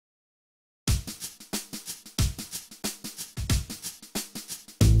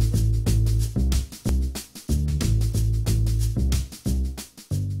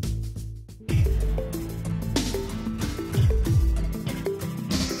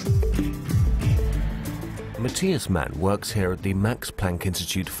Matthias MANN works here at the Max-Planck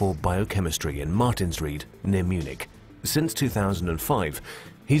Institute for Biochemistry in Martinsried, near Munich. Since 2005,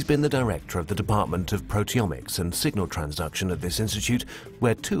 he's been the director of the Department of Proteomics and Signal Transduction at this institute,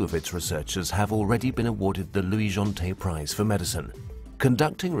 where two of its researchers have already been awarded the Louis-Jeantet Prize for Medicine.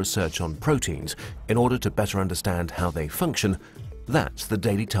 Conducting research on proteins in order to better understand how they function, that's the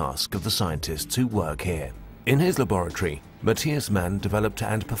daily task of the scientists who work here. In his laboratory, Matthias MANN developed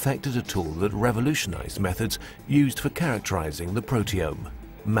and perfected a tool that revolutionized methods used for characterizing the proteome,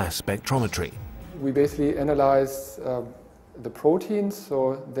 mass spectrometry. We basically analyze the proteins,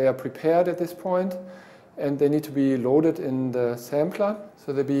 so they are prepared at this point, and they need to be loaded in the sampler.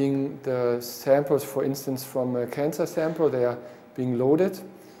 So they're being the samples, for instance, from a cancer sample, they are being loaded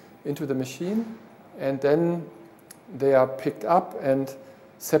into the machine, and then they are picked up and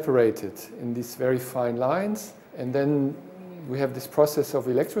separated in these very fine lines. And then we have this process of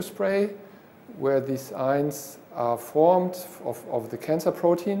electrospray, where these ions are formed of the cancer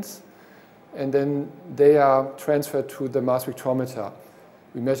proteins, and then they are transferred to the mass spectrometer.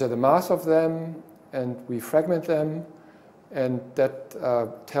 We measure the mass of them, and we fragment them, and that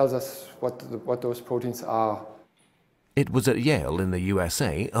tells us what those proteins are. It was at Yale in the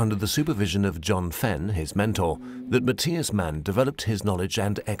USA, under the supervision of John Fenn, his mentor, that Matthias MANN developed his knowledge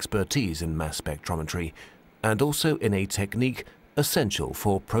and expertise in mass spectrometry, and also in a technique essential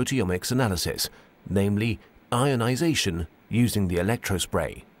for proteomics analysis, namely ionization using the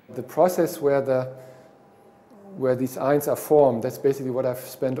electrospray. The process where these ions are formed, that's basically what I've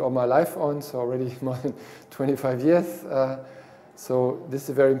spent all my life on, so already more than 25 years. So this is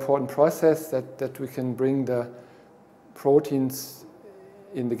a very important process that we can bring the proteins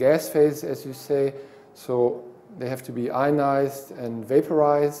in the gas phase, as you say, so they have to be ionized and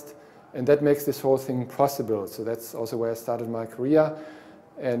vaporized, and that makes this whole thing possible. So that's also where I started my career,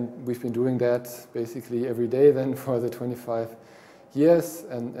 and we've been doing that basically every day then for the 25 years,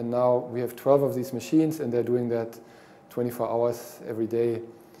 and now we have 12 of these machines, and they're doing that 24 hours every day.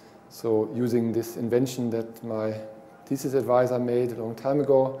 So using this invention that my thesis advisor made a long time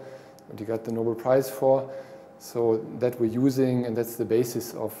ago, and he got the Nobel Prize for, so that we're using, and that's the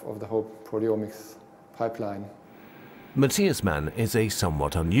basis of the whole proteomics pipeline. Matthias MANN is a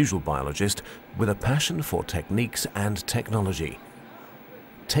somewhat unusual biologist with a passion for techniques and technology.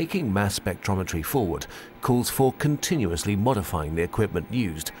 Taking mass spectrometry forward calls for continuously modifying the equipment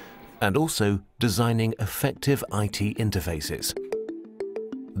used and also designing effective IT interfaces.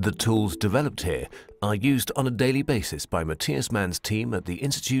 The tools developed here are used on a daily basis by Matthias MANN's team at the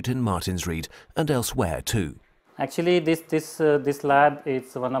Institute in Martinsried and elsewhere too. Actually, this lab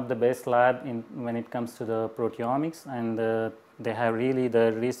is one of the best labs when it comes to the proteomics, and they have really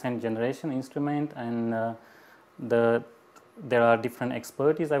the recent generation instrument, and there are different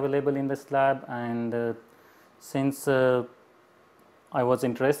expertise available in this lab. And since I was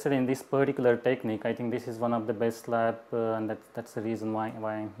interested in this particular technique, I think this is one of the best labs, and that's the reason why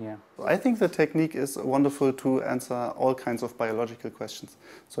I'm here. I think the technique is wonderful to answer all kinds of biological questions.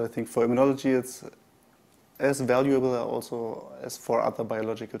 So I think for immunology it's as valuable also as for other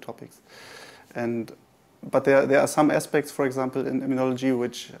biological topics. But there are some aspects, for example, in immunology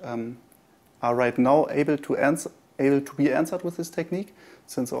which are right now able to be answered with this technique,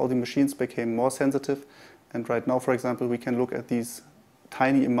 since all the machines became more sensitive. And right now, for example, we can look at these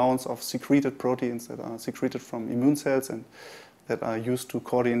tiny amounts of secreted proteins that are secreted from immune cells and that are used to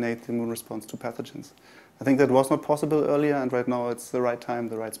coordinate the immune response to pathogens. I think that was not possible earlier, and right now it's the right time,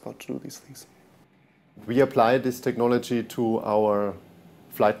 the right spot to do these things. We apply this technology to our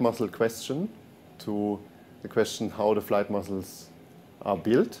flight muscle question, to the question how the flight muscles are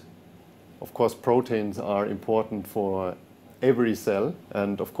built. Of course, proteins are important for every cell,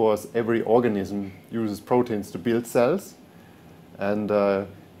 and of course every organism uses proteins to build cells, and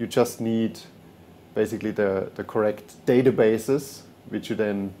you just need basically the correct databases, which you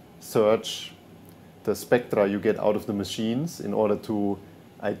then search the spectra you get out of the machines in order to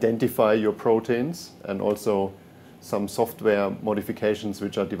identify your proteins, and also some software modifications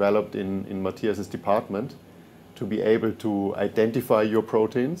which are developed in Matthias's department to be able to identify your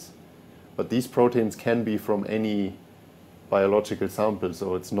proteins. But these proteins can be from any biological sample,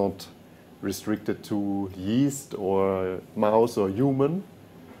 so it's not restricted to yeast or mouse or human.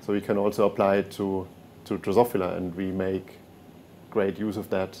 So we can also apply it to Drosophila, and we make great use of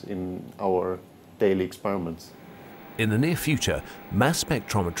that in our daily experiments. In the near future, mass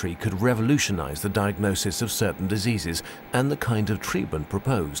spectrometry could revolutionize the diagnosis of certain diseases and the kind of treatment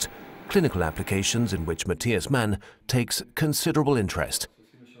proposed, clinical applications in which Matthias MANN takes considerable interest.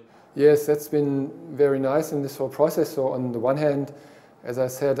 Yes, that's been very nice in this whole process. So on the one hand, as I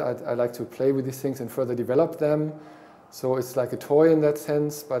said, I like to play with these things and further develop them. So it's like a toy in that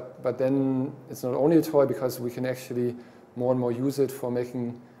sense, but then it's not only a toy because we can actually more and more use it for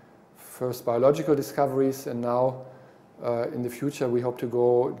making first biological discoveries, and now in the future we hope to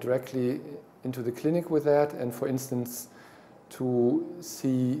go directly into the clinic with that, and for instance to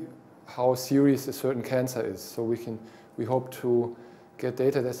see how serious a certain cancer is. So we hope to get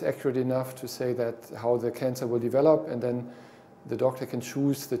data that's accurate enough to say that how the cancer will develop, and then the doctor can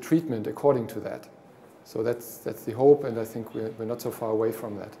choose the treatment according to that. So that's the hope, and I think we're not so far away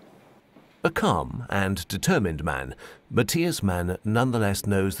from that. A calm and determined man, Matthias Mann nonetheless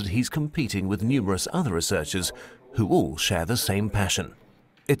knows that he's competing with numerous other researchers who all share the same passion.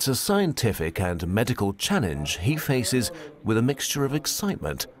 It's a scientific and medical challenge he faces with a mixture of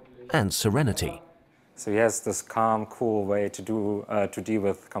excitement and serenity. So he has this calm, cool way to deal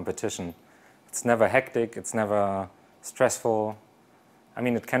with competition. It's never hectic, it's never stressful. I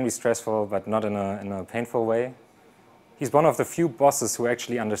mean, it can be stressful, but not in a painful way. He's one of the few bosses who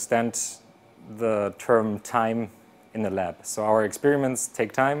actually understand the term time in the lab. So our experiments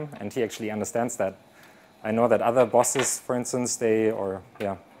take time, and he actually understands that. I know that other bosses, for instance, they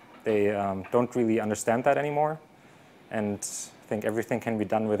don't really understand that anymore, and think everything can be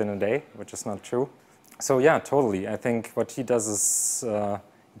done within a day, which is not true. So yeah, totally. I think what he does is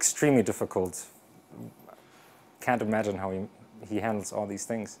extremely difficult. Can't imagine how he handles all these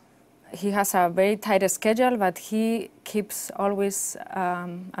things. He has a very tight schedule, but he keeps always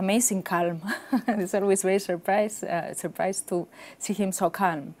amazing calm. It's always very surprised to see him so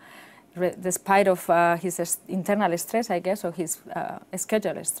calm, despite of his internal stress, I guess, or his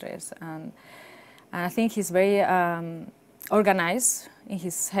schedule stress. And I think he's very organized in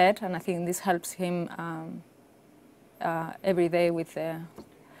his head, and I think this helps him every day with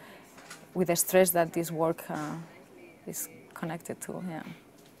the stress that this work is connected to. Yeah.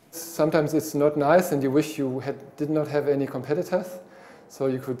 Sometimes it's not nice, and you wish you did not have any competitors, so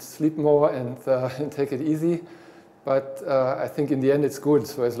you could sleep more and take it easy. But I think in the end it's good.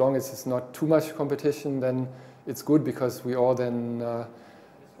 So as long as it's not too much competition, then it's good, because we all then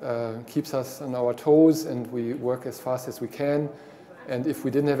keeps us on our toes, and we work as fast as we can. And if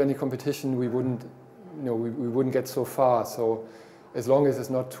we didn't have any competition, we wouldn't, we wouldn't get so far. So as long as it's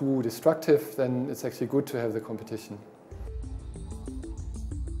not too destructive, then it's actually good to have the competition.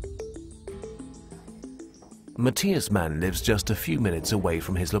 Matthias Mann lives just a few minutes away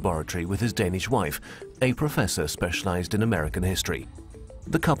from his laboratory with his Danish wife, a professor specialized in American history.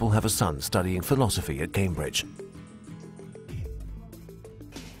 The couple have a son studying philosophy at Cambridge.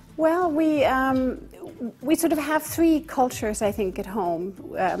 Well, we sort of have three cultures, I think, at home.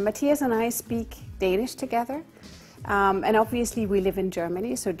 Matthias and I speak Danish together. And obviously we live in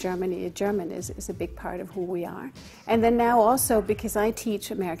Germany, so German is a big part of who we are. And then now also, because I teach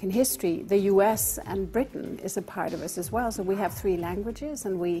American history, the US and Britain is a part of us as well. So we have three languages,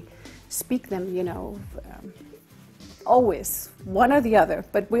 and we speak them, always, one or the other.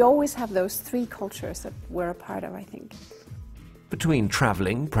 But we always have those three cultures that we're a part of, I think. Between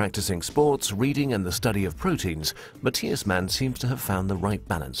traveling, practicing sports, reading and the study of proteins, Matthias Mann seems to have found the right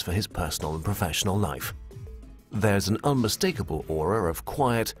balance for his personal and professional life. There's an unmistakable aura of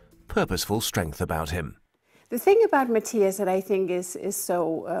quiet, purposeful strength about him. The thing about Matthias that I think is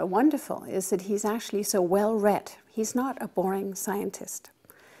so wonderful is that he's actually so well read. He's not a boring scientist.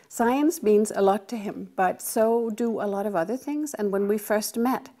 Science means a lot to him, but so do a lot of other things. And when we first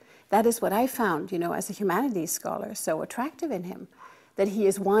met, that is what I found, as a humanities scholar, so attractive in him, that he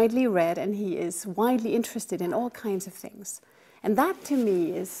is widely read and he is widely interested in all kinds of things. And that, to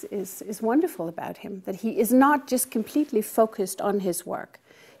me, is wonderful about him, that he is not just completely focused on his work.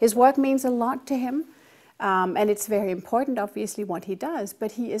 His work means a lot to him, and it's very important, obviously, what he does,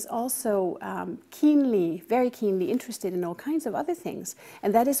 but he is also very keenly interested in all kinds of other things.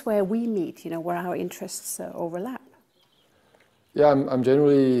 And that is where we meet, where our interests overlap. Yeah, I'm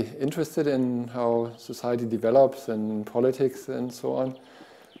generally interested in how society develops and politics and so on.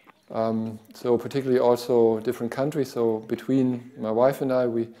 So particularly also different countries. So between my wife and I,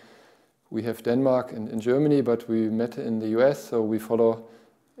 we have Denmark and Germany, but we met in the US, so we follow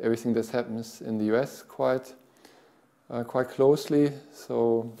everything that happens in the US quite closely.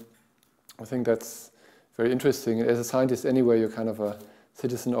 So I think that's very interesting. As a scientist anyway, you're kind of a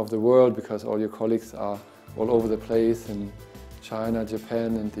citizen of the world, because all your colleagues are all over the place in China,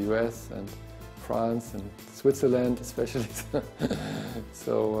 Japan and the US and France and Switzerland especially.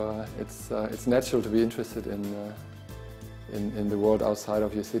 So it's natural to be interested in the world outside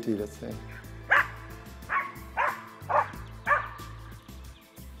of your city, let's say.